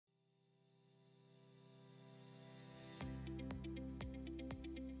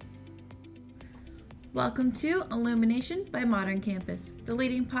Welcome to Illumination by Modern Campus, the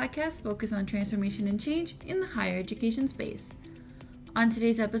leading podcast focused on transformation and change in the higher education space. On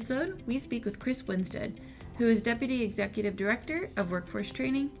today's episode, we speak with Chris Winstead, who is Deputy Executive Director of Workforce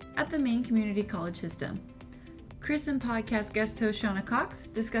Training at the Maine Community College System. Chris and podcast guest host Shauna Cox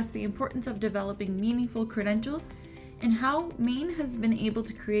discuss the importance of developing meaningful credentials and how Maine has been able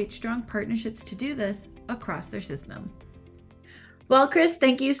to create strong partnerships to do this across their system. Well, Chris,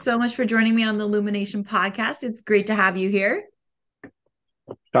 thank you so much for joining me on the Illumination podcast. It's great to have you here.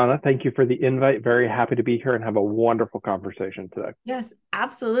 Shauna, thank you for the invite. Very happy to be here and have a wonderful conversation today. Yes,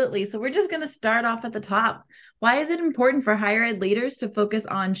 absolutely. So we're just going to start off at the top. Why is it important for higher ed leaders to focus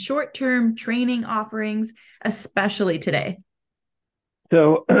on short-term training offerings, especially today?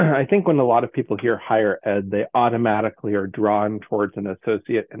 So I think when a lot of people hear higher ed, they automatically are drawn towards an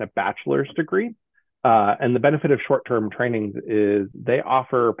associate and a bachelor's degree. And the benefit of short-term trainings is they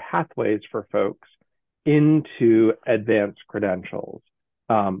offer pathways for folks into advanced credentials.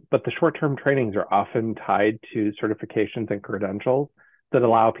 But the short-term trainings are often tied to certifications and credentials that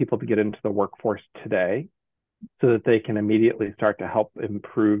allow people to get into the workforce today so that they can immediately start to help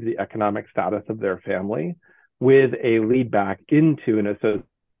improve the economic status of their family with a lead back into an associate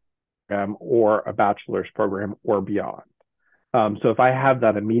program or a bachelor's program or beyond. So if I have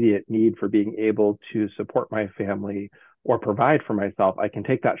that immediate need for being able to support my family or provide for myself, I can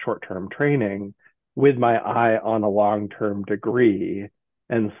take that short-term training with my eye on a long-term degree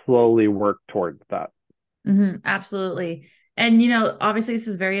and slowly work towards that. Absolutely. And, obviously this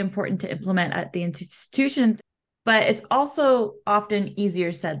is very important to implement at the institution, but it's also often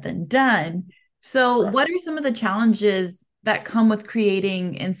easier said than done. So What are some of the challenges that come with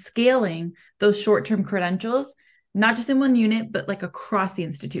creating and scaling those short-term credentials, not just in one unit, but like across the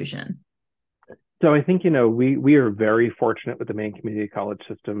institution? So I think, we are very fortunate with the Maine Community College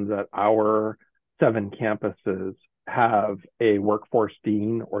System that our 7 campuses have a workforce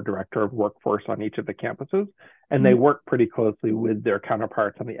dean or director of workforce on each of the campuses, and they work pretty closely with their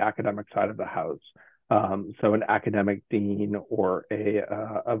counterparts on the academic side of the house. So an academic dean or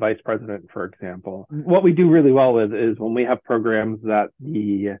a vice president, for example. What we do really well with is when we have programs that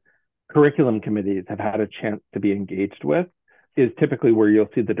the curriculum committees have had a chance to be engaged with, is typically where you'll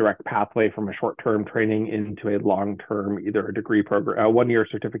see the direct pathway from a short-term training into a long-term, either a degree program, a one-year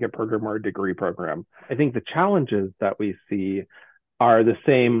certificate program or a degree program. I think the challenges that we see are the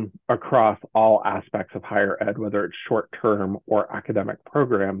same across all aspects of higher ed, whether it's short-term or academic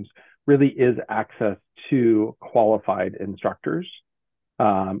programs, really is access to qualified instructors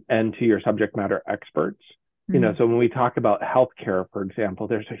and to your subject matter experts. So when we talk about healthcare, for example,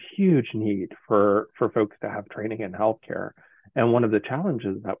 there's a huge need for folks to have training in healthcare. And one of the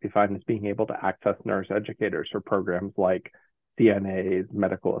challenges that we find is being able to access nurse educators for programs like CNAs,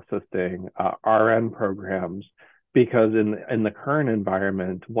 medical assisting, RN programs, because in the current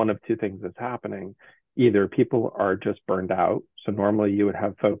environment, one of two things is happening. Either people are just burned out. So normally you would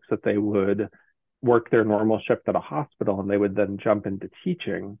have folks that they would work their normal shift at a hospital and they would then jump into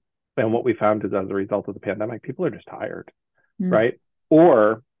teaching. And what we found is as a result of the pandemic, people are just tired, right?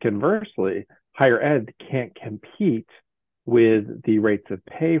 Or conversely, higher ed can't compete with the rates of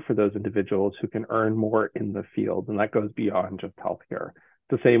pay for those individuals who can earn more in the field. And that goes beyond just healthcare.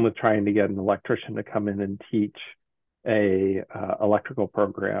 The same with trying to get an electrician to come in and teach a electrical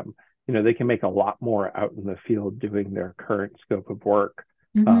program. They can make a lot more out in the field doing their current scope of work.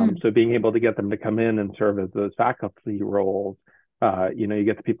 So being able to get them to come in and serve as those faculty roles, you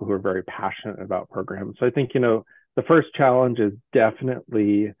get the people who are very passionate about programs. So I think, the first challenge is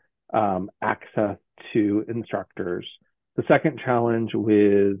definitely access to instructors. The second challenge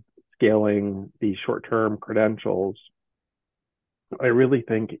with scaling the short-term credentials, I really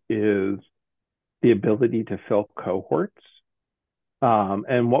think, is the ability to fill cohorts.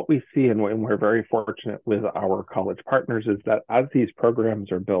 And what we see, and we're very fortunate with our college partners, is that as these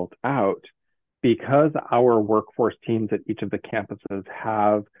programs are built out, because our workforce teams at each of the campuses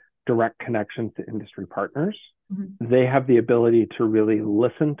have direct connections to industry partners, they have the ability to really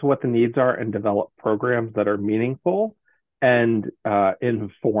listen to what the needs are and develop programs that are meaningful and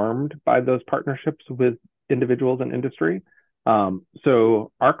informed by those partnerships with individuals and industry.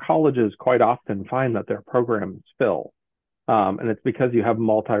 So our colleges quite often find that their programs fill. And it's because you have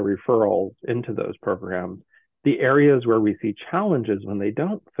multi-referrals into those programs. The areas where we see challenges when they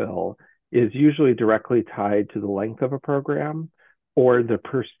don't fill is usually directly tied to the length of a program or the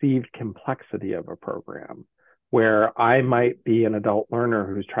perceived complexity of a program, where I might be an adult learner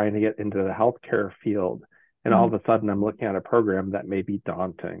who's trying to get into the healthcare field, and all of a sudden I'm looking at a program that may be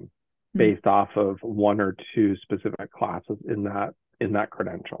daunting based off of one or two specific classes in that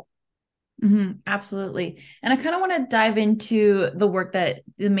credential. Absolutely. And I kind of want to dive into the work that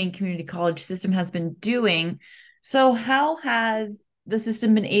the Maine community college system has been doing. So, how has the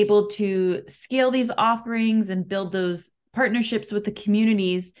system been able to scale these offerings and build those partnerships with the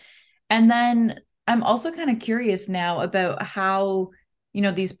communities? And then I'm also kind of curious now about how,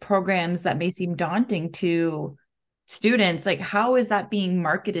 these programs that may seem daunting to students, like how is that being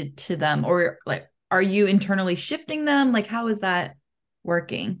marketed to them? Or like, are you internally shifting them? Like, how is that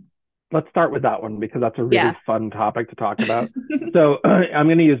working? Let's start with that one because that's a Yeah. really fun topic to talk about. So I'm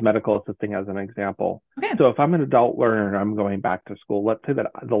going to use medical assisting as an example. Okay. So if I'm an adult learner and I'm going back to school, let's say that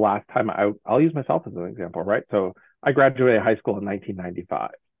the last time I'll use myself as an example, right? So I graduated high school in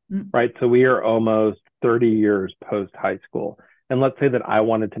 1995, Mm. right? So we are almost 30 years post high school. And let's say that I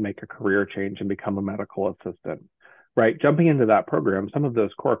wanted to make a career change and become a medical assistant, right? Jumping into that program, some of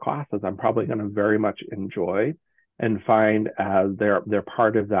those core classes I'm probably going to very much enjoy and find as they're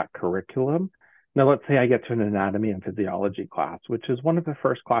part of that curriculum. Now, let's say I get to an anatomy and physiology class, which is one of the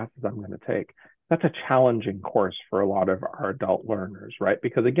first classes I'm going to take. That's a challenging course for a lot of our adult learners, right?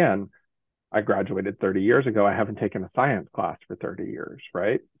 Because again, I graduated 30 years ago. I haven't taken a science class for 30 years,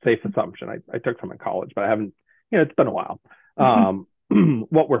 right? Safe assumption. I took some in college, but I haven't, it's been a while.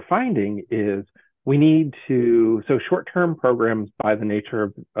 What we're finding is we need to, so short-term programs by the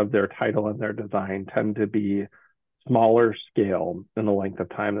nature of their title and their design tend to be smaller scale than the length of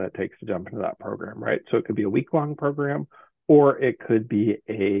time that it takes to jump into that program, right? So it could be a week-long program, or it could be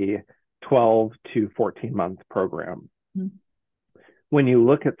a 12 to 14 month program. Mhm. When you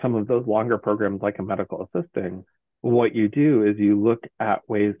look at some of those longer programs like a medical assisting, what you do is you look at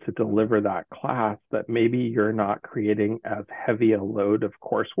ways to deliver that class that maybe you're not creating as heavy a load of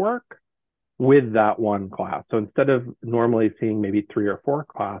coursework with that one class. So instead of normally seeing maybe 3 or 4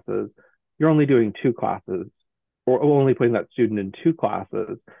 classes, you're only doing 2 classes or only putting that student in 2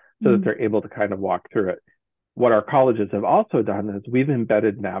 classes so that they're able to kind of walk through it. What our colleges have also done is we've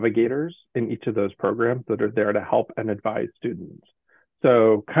embedded navigators in each of those programs that are there to help and advise students.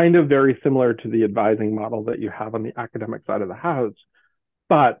 So kind of very similar to the advising model that you have on the academic side of the house,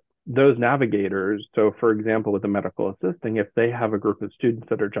 but those navigators, so for example, with the medical assisting, if they have a group of students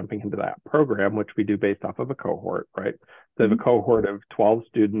that are jumping into that program, which we do based off of a cohort, right? So they have a cohort of 12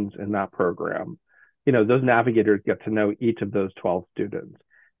 students in that program. Those navigators get to know each of those 12 students.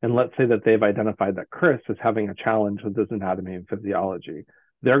 And let's say that they've identified that Chris is having a challenge with his anatomy and physiology.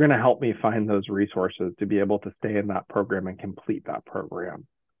 They're going to help me find those resources to be able to stay in that program and complete that program,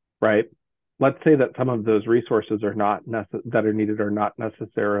 right? Let's say that some of those resources are not that are needed are not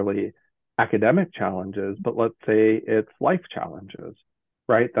necessarily academic challenges, but let's say it's life challenges,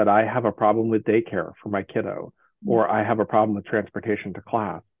 right? That I have a problem with daycare for my kiddo, or I have a problem with transportation to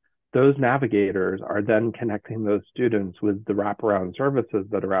class. Those navigators are then connecting those students with the wraparound services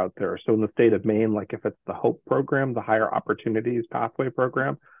that are out there. So in the state of Maine, like if it's the HOPE program, the Higher Opportunities Pathway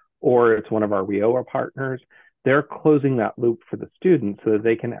program, or it's one of our WIOA partners, they're closing that loop for the students so that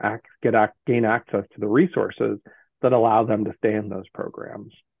they can gain access to the resources that allow them to stay in those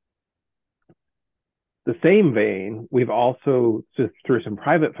programs. The same vein, we've also, through some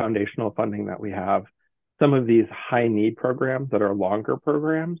private foundational funding that we have, some of these high need programs that are longer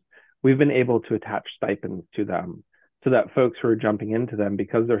programs, we've been able to attach stipends to them so that folks who are jumping into them,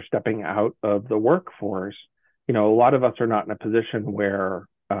 because they're stepping out of the workforce, a lot of us are not in a position where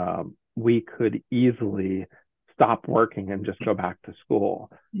we could easily stop working and just go back to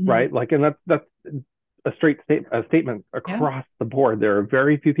school, right? Like, and that's a statement across the board. There are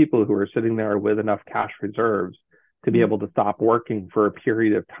very few people who are sitting there with enough cash reserves to be able to stop working for a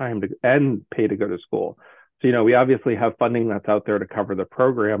period of time and pay to go to school. So, we obviously have funding that's out there to cover the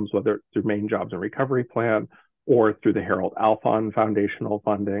programs, whether it's through Maine Jobs and Recovery Plan or through the Harold Alfond foundational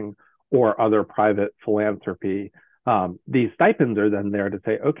funding or other private philanthropy. These stipends are then there to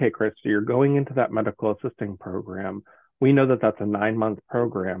say, okay, Chris, so you're going into that medical assisting program. We know that that's a 9-month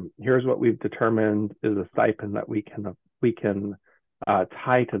program. Here's what we've determined is a stipend that we can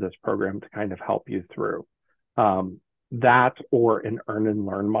tie to this program to kind of help you through. That or an earn and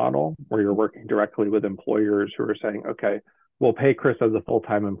learn model where you're working directly with employers who are saying, okay, we'll pay Chris as a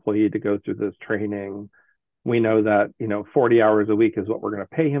full-time employee to go through this training. We know that, 40 hours a week is what we're going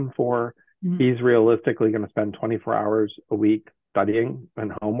to pay him for. He's realistically going to spend 24 hours a week studying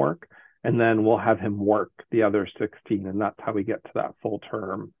and homework, and then we'll have him work the other 16. And that's how we get to that full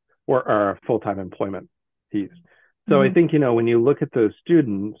term or full-time employment piece. So I think, when you look at those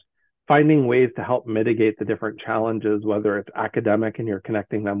students, finding ways to help mitigate the different challenges, whether it's academic and you're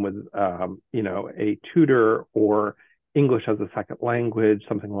connecting them with, a tutor or English as a second language,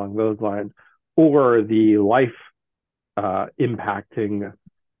 something along those lines, or the life impacting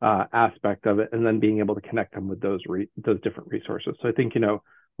aspect of it, and then being able to connect them with those different resources. So I think,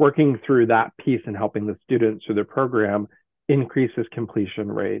 working through that piece and helping the students through the program increases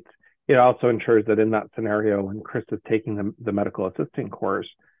completion rates. It also ensures that in that scenario, when Chris is taking the medical assisting course,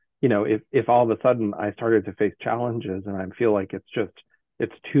 if all of a sudden I started to face challenges and I feel like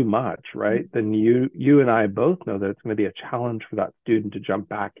it's too much, right? Then you and I both know that it's going to be a challenge for that student to jump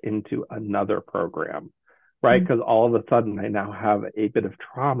back into another program, right? Because all of a sudden I now have a bit of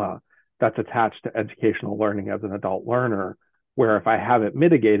trauma that's attached to educational learning as an adult learner, where if I haven't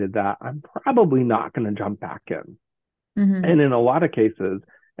mitigated that, I'm probably not going to jump back in. And in a lot of cases,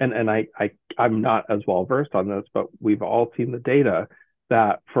 and I'm not as well versed on this, but we've all seen the data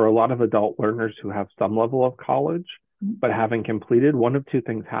that for a lot of adult learners who have some level of college, but having completed, one of two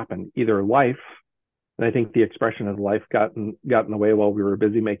things happen. Either life, and I think the expression is life got in the way while we were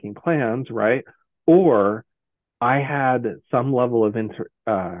busy making plans, right? Or I had some level of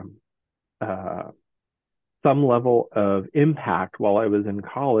impact while I was in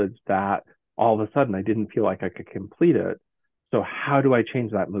college that all of a sudden I didn't feel like I could complete it. So how do I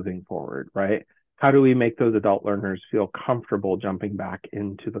change that moving forward, right? How do we make those adult learners feel comfortable jumping back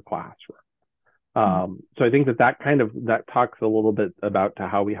into the classroom? So I think that talks a little bit about to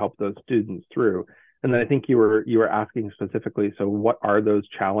how we help those students through. And then I think you were asking specifically, so what are those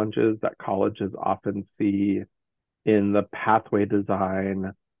challenges that colleges often see in the pathway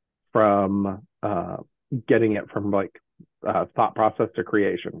design from getting it from thought process to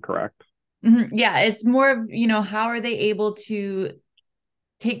creation, correct? Yeah, it's more of, how are they able to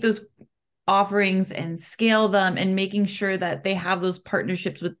take those offerings and scale them and making sure that they have those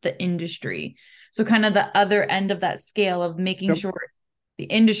partnerships with the industry. So kind of the other end of that scale of making sure the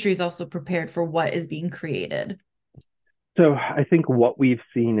industry is also prepared for what is being created. So I think what we've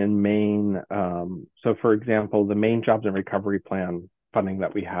seen in Maine, so for example, the Maine Jobs and Recovery Plan funding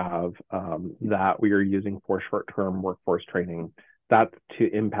that we have, that we are using for short-term workforce training, that's to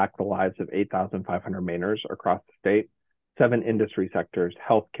impact the lives of 8,500 Mainers across the state, 7 industry sectors: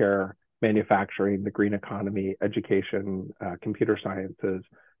 healthcare, manufacturing, the green economy, education, computer sciences,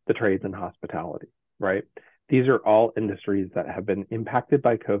 the trades, and hospitality, right? These are all industries that have been impacted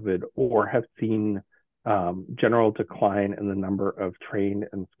by COVID or have seen general decline in the number of trained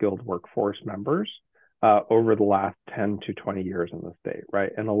and skilled workforce members over the last 10 to 20 years in the state,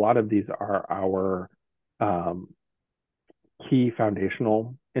 right? And a lot of these are our key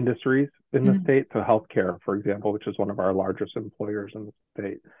foundational industries in the state. So healthcare, for example, which is one of our largest employers in the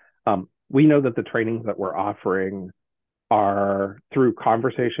state. We know that the trainings that we're offering are through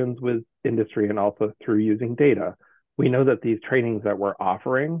conversations with industry and also through using data. We know that these trainings that we're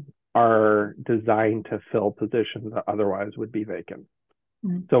offering are designed to fill positions that otherwise would be vacant.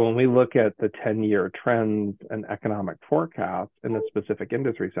 So when we look at the 10-year trends and economic forecasts in a specific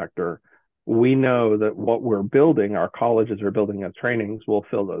industry sector, we know that what we're building, our colleges are building as trainings, will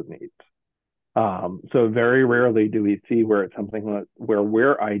fill those needs. So very rarely do we see where it's something where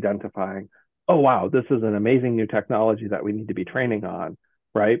we're identifying, oh, wow, this is an amazing new technology that we need to be training on,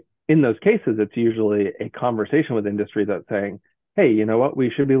 right? In those cases, it's usually a conversation with industry that's saying, hey, you know what,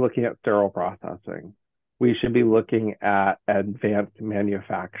 we should be looking at sterile processing. We should be looking at advanced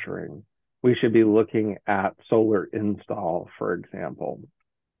manufacturing. We should be looking at solar install, for example.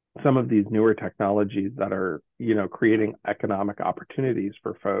 Some of these newer technologies that are, creating economic opportunities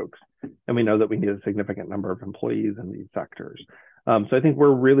for folks. And we know that we need a significant number of employees in these sectors. So I think we're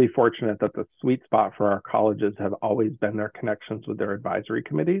really fortunate that the sweet spot for our colleges have always been their connections with their advisory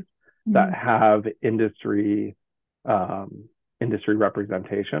committees that have industry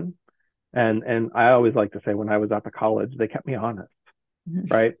representation. And I always like to say, when I was at the college, they kept me honest,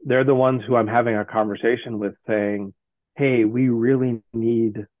 right? They're the ones who I'm having a conversation with saying, hey, we really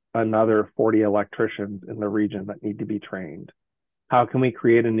need another 40 electricians in the region that need to be trained. How can we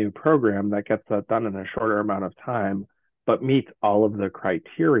create a new program that gets that done in a shorter amount of time, but meets all of the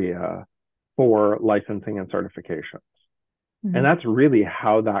criteria for licensing and certifications? And that's really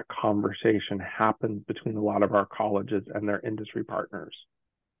how that conversation happens between a lot of our colleges and their industry partners.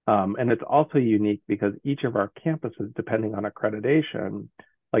 And it's also unique because each of our campuses, depending on accreditation,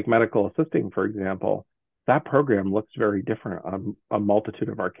 like medical assisting, for example, that program looks very different on a multitude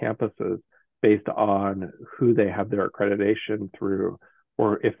of our campuses based on who they have their accreditation through,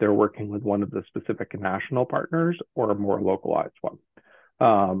 or if they're working with one of the specific national partners or a more localized one.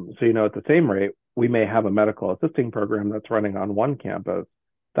 So, at the same rate, we may have a medical assisting program that's running on one campus.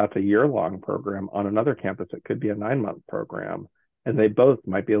 That's a year-long program. On another campus, it could be a 9-month program. And they both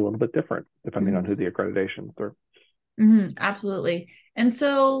might be a little bit different depending on who the accreditation's through. Absolutely. And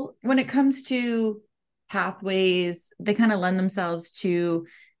so when it comes to pathways, they kind of lend themselves to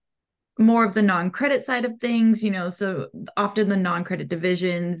more of the non-credit side of things, so often the non-credit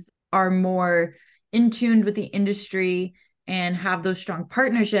divisions are more in tune with the industry and have those strong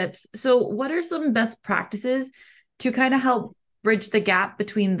partnerships. So what are some best practices to kind of help bridge the gap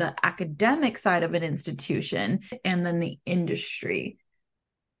between the academic side of an institution and then the industry?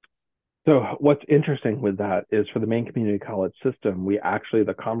 So what's interesting with that is for the Maine community college system,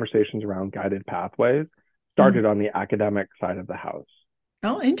 the conversations around guided pathways started on the academic side of the house.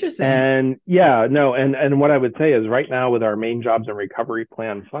 Oh, interesting. And yeah, no, and what I would say is right now with our Maine Jobs and Recovery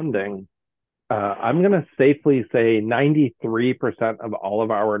Plan funding, I'm going to safely say 93% of all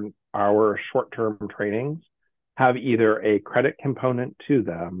of our short-term trainings have either a credit component to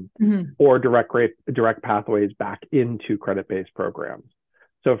them or direct pathways back into credit-based programs.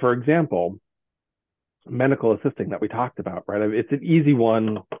 So for example, medical assisting that we talked about, right? It's an easy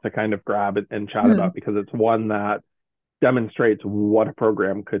one to kind of grab and chat about because it's one that demonstrates what a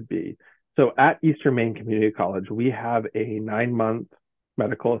program could be. So at Eastern Maine Community College, we have a 9-month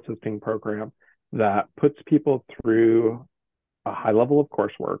medical assisting program that puts people through a high level of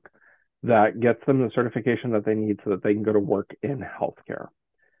coursework that gets them the certification that they need so that they can go to work in healthcare.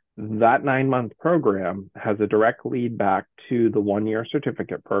 That 9-month program has a direct lead back to the 1-year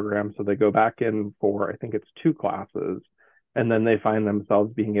certificate program. So they go back in for, I think it's 2 classes, and then they find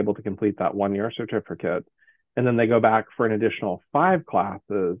themselves being able to complete that 1-year certificate. And then they go back for an additional 5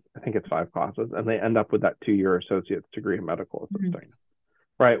 classes, I think it's 5 classes, and they end up with that 2-year associate's degree in medical assisting.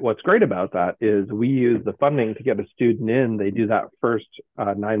 Right. What's great about that is we use the funding to get a student in. They do that first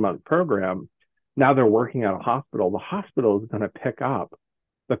 9-month program. Now they're working at a hospital. The hospital is going to pick up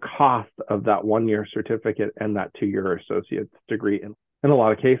the cost of that 1-year certificate and that 2-year associate's degree in a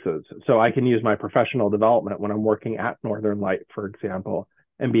lot of cases. So I can use my professional development when I'm working at Northern Light, for example,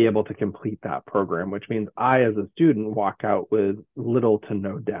 and be able to complete that program, which means I, as a student, walk out with little to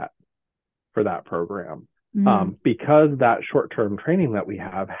no debt for that program. Because that short-term training that we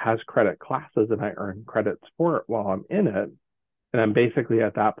have has credit classes and I earn credits for it while I'm in it, and I'm basically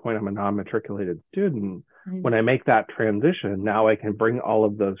at that point, I'm a non-matriculated student. When I make that transition, now I can bring all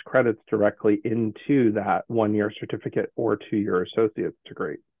of those credits directly into that 1-year certificate or 2-year associate's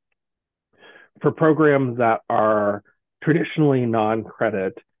degree. For programs that are traditionally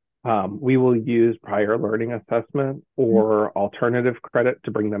non-credit, we will use prior learning assessment or alternative credit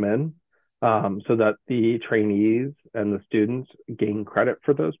to bring them in. So that the trainees and the students gain credit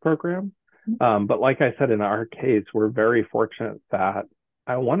for those programs. But like I said, in our case, we're very fortunate that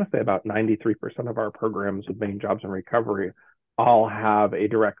I want to say about 93% of our programs with Maine Jobs and Recovery all have a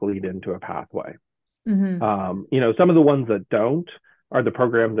direct lead into a pathway. Some of the ones that don't are the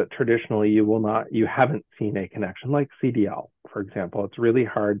programs that traditionally you haven't seen a connection, like CDL, for example. It's really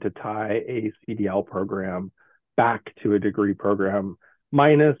hard to tie a CDL program back to a degree program,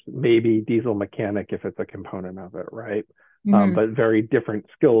 minus maybe diesel mechanic if it's a component of it, right? But very different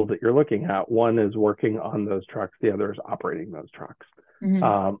skills that you're looking at. One is working on those trucks, the other is operating those trucks.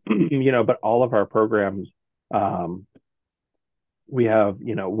 But all of our programs, we have,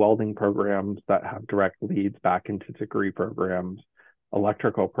 welding programs that have direct leads back into degree programs,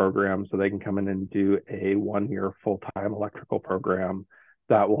 electrical programs, so they can come in and do a 1-year full-time electrical program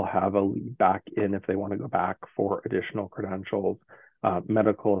that will have a lead back in if they want to go back for additional credentials.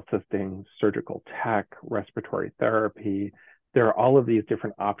 Medical assisting, surgical tech, respiratory therapy. There are all of these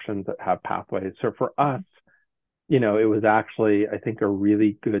different options that have pathways. So for us, it was actually, I think, a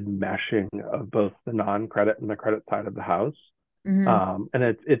really good meshing of both the non-credit and the credit side of the house. And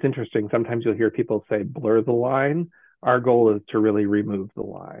it's interesting. Sometimes you'll hear people say blur the line. Our goal is to really remove the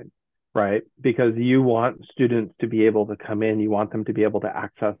line, right? Because you want students to be able to come in, you want them to be able to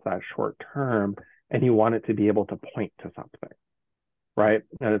access that short term, and you want it to be able to point to something. Right.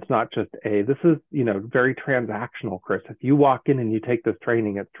 And it's not just this is, very transactional, Chris. If you walk in and you take this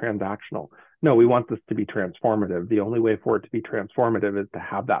training, it's transactional. No, we want this to be transformative. The only way for it to be transformative is to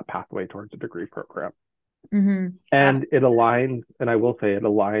have that pathway towards a degree program. And it aligns, and I will say it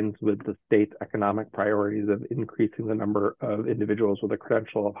aligns with the state's economic priorities of increasing the number of individuals with a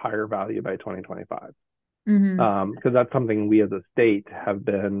credential of higher value by 2025. Because that's something we as a state have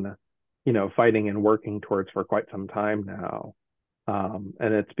been, fighting and working towards for quite some time now.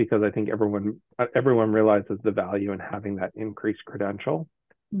 And it's because I think everyone realizes the value in having that increased credential.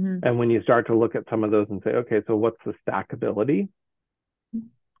 And when you start to look at some of those and say, okay, so what's the stackability?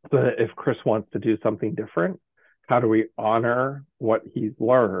 So that if Chris wants to do something different, how do we honor what he's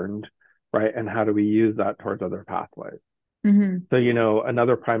learned, right? And how do we use that towards other pathways? So,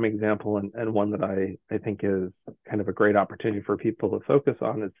 another prime example and one that I think is kind of a great opportunity for people to focus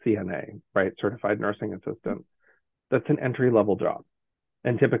on is CNA, right? Certified Nursing Assistant. That's an entry-level job.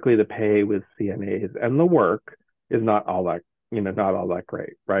 And typically the pay with CNAs and the work is not all that, not all that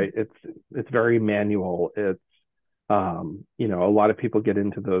great, right? It's very manual. It's a lot of people get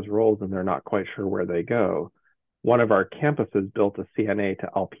into those roles and they're not quite sure where they go. One of our campuses built a CNA to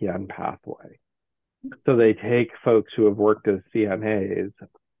LPN pathway. So they take folks who have worked as CNAs,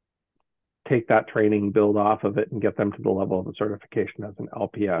 take that training, build off of it, and get them to the level of a certification as an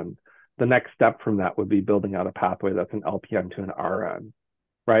LPN. The next step from that would be building out a pathway that's an LPN to an RN,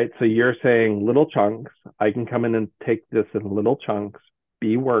 right? So you're saying little chunks. I can come in and take this in little chunks,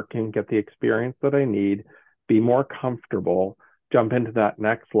 be working, get the experience that I need, be more comfortable, jump into that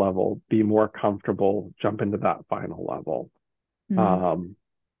next level, be more comfortable, jump into that final level.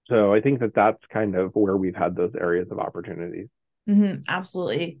 So I think that that's kind of where we've had those areas of opportunities.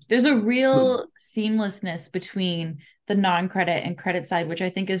 Absolutely. There's a real seamlessness between the non-credit and credit side, which I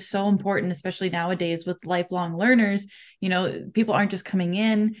think is so important, especially nowadays with lifelong learners. People aren't just coming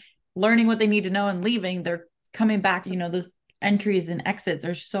in, learning what they need to know and leaving. They're coming back to, those entries and exits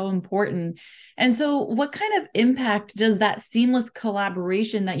are so important. And so what kind of impact does that seamless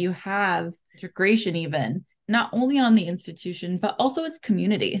collaboration that you have, integration even, not only on the institution, but also its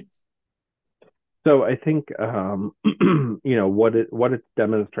community? So I think, what it's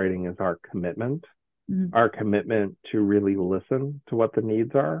demonstrating is our commitment to really listen to what the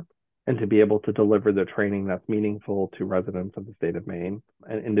needs are and to be able to deliver the training that's meaningful to residents of the state of Maine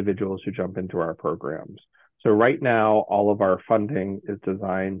and individuals who jump into our programs. So right now, all of our funding is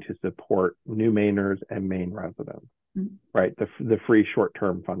designed to support new Mainers and Maine residents, right? The free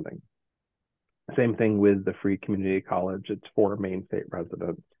short-term funding. Same thing with the free community college. It's for Maine state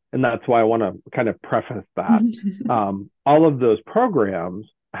residents. And that's why I want to kind of preface that. All of those programs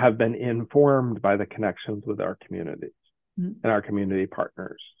have been informed by the connections with our communities and our community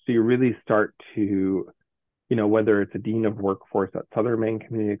partners. So you really start to, whether it's a dean of workforce at Southern Maine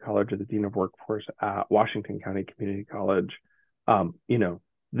Community College or the dean of workforce at Washington County Community College,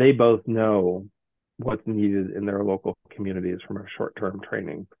 they both know what's needed in their local communities from a short-term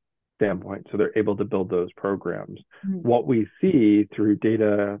training standpoint. So they're able to build those programs. What we see through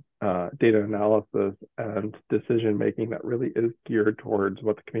data analysis and decision making that really is geared towards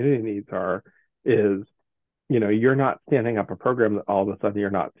what the community needs are is, you're not standing up a program that all of a sudden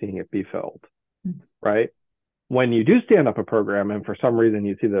you're not seeing it be filled, right? When you do stand up a program and for some reason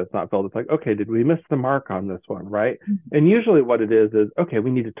you see that it's not filled, it's like, okay, did we miss the mark on this one, right? And usually what it is, okay,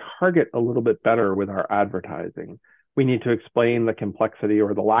 we need to target a little bit better with our advertising. We need to explain the complexity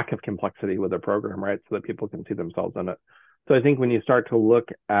or the lack of complexity with a program, right? So that people can see themselves in it. So I think when you start to look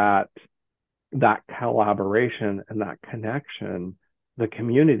at that collaboration and that connection, the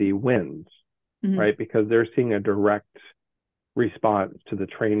community wins, right? Because they're seeing a direct response to the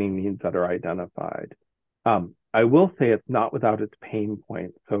training needs that are identified. I will say it's not without its pain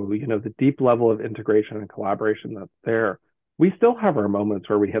points. So, the deep level of integration and collaboration that's there, we still have our moments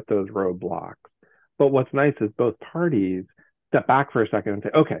where we hit those roadblocks. But what's nice is both parties step back for a second and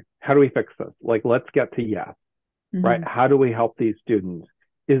say, okay, how do we fix this? Like, let's get to yes, right? How do we help these students?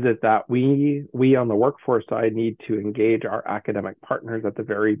 Is it that we on the workforce side need to engage our academic partners at the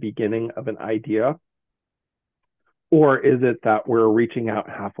very beginning of an idea? Or is it that we're reaching out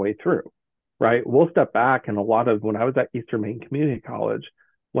halfway through, right? We'll step back, and when I was at Eastern Maine Community College,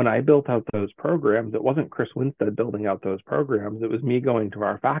 when I built out those programs, it wasn't Chris Winstead building out those programs. It was me going to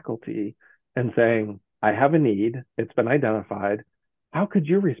our faculty and saying, I have a need. It's been identified. How could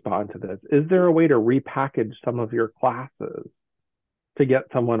you respond to this? Is there a way to repackage some of your classes to get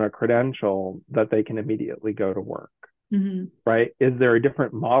someone a credential that they can immediately go to work, right? Is there a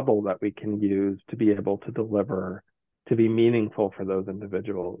different model that we can use to be able to deliver, to be meaningful for those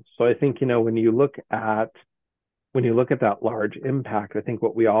individuals? So I think, when you look at that large impact, I think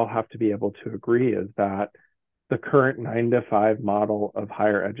what we all have to be able to agree is that the current 9-to-5 model of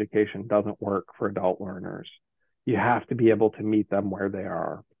higher education doesn't work for adult learners. You have to be able to meet them where they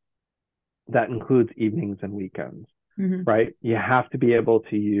are. That includes evenings and weekends, right? You have to be able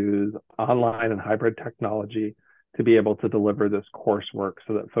to use online and hybrid technology to be able to deliver this coursework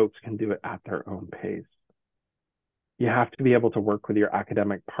so that folks can do it at their own pace. You have to be able to work with your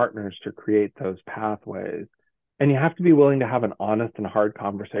academic partners to create those pathways. And you have to be willing to have an honest and hard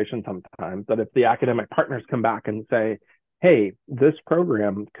conversation sometimes, that if the academic partners come back and say, hey, this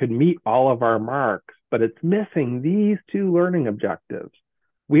program could meet all of our marks, but it's missing these 2 learning objectives.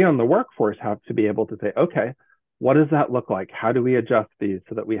 We on the workforce have to be able to say, okay, what does that look like? How do we adjust these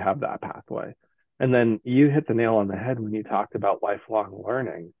so that we have that pathway? And then you hit the nail on the head when you talked about lifelong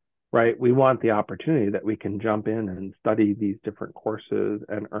learning, right? We want the opportunity that we can jump in and study these different courses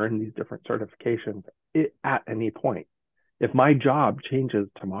and earn these different certifications at any point. if my job changes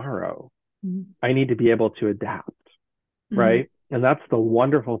tomorrow, Mm-hmm. I need to be able to adapt, right? And that's the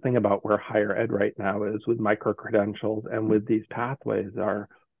wonderful thing about where higher ed right now is with micro credentials and with these pathways are,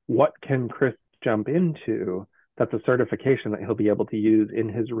 what can Chris jump into that's a certification that he'll be able to use in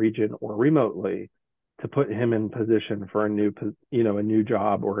his region or remotely to put him in position for a new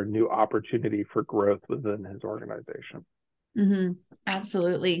job or a new opportunity for growth within his organization. Mm-hmm.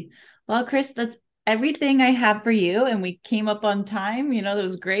 Absolutely. Well, Chris, that's everything I have for you. And we came up on time, that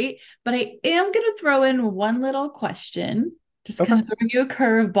was great. But I am going to throw in one little question, just Okay. kind of throwing you a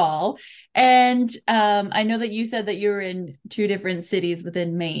curveball. And I know that you said that you were in 2 different cities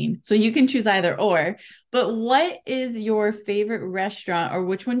within Maine, so you can choose either or. But what is your favorite restaurant, or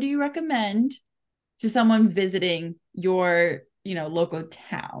which one do you recommend to someone visiting your, local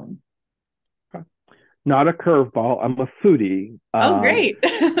town? Not a curveball. I'm a foodie. Oh, great.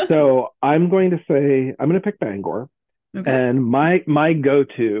 So I'm going to pick Bangor. Okay. And my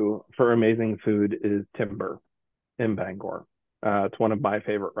go-to for amazing food is Timber in Bangor. It's one of my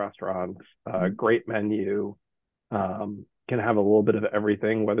favorite restaurants. Great menu. Can have a little bit of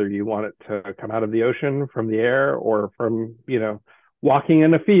everything, whether you want it to come out of the ocean, from the air, or from, walking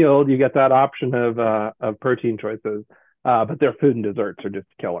in a field. You get that option of protein choices. But their food and desserts are just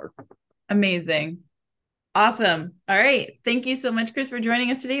killer. Amazing. Awesome. All right. Thank you so much, Chris, for joining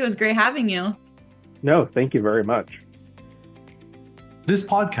us today. It was great having you. No, thank you very much. This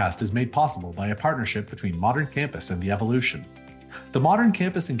podcast is made possible by a partnership between Modern Campus and The Evolution. The Modern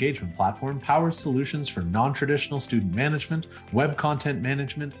Campus Engagement Platform powers solutions for non-traditional student management, web content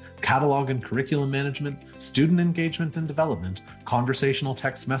management, catalog and curriculum management, student engagement and development, conversational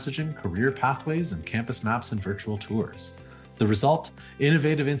text messaging, career pathways, and campus maps and virtual tours. The result,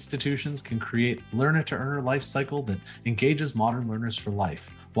 innovative institutions can create learner-to-earner life cycle that engages modern learners for life,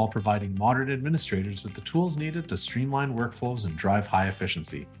 while providing modern administrators with the tools needed to streamline workflows and drive high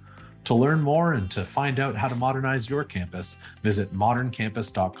efficiency. To learn more and to find out how to modernize your campus, visit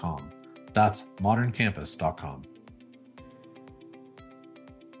moderncampus.com. That's moderncampus.com.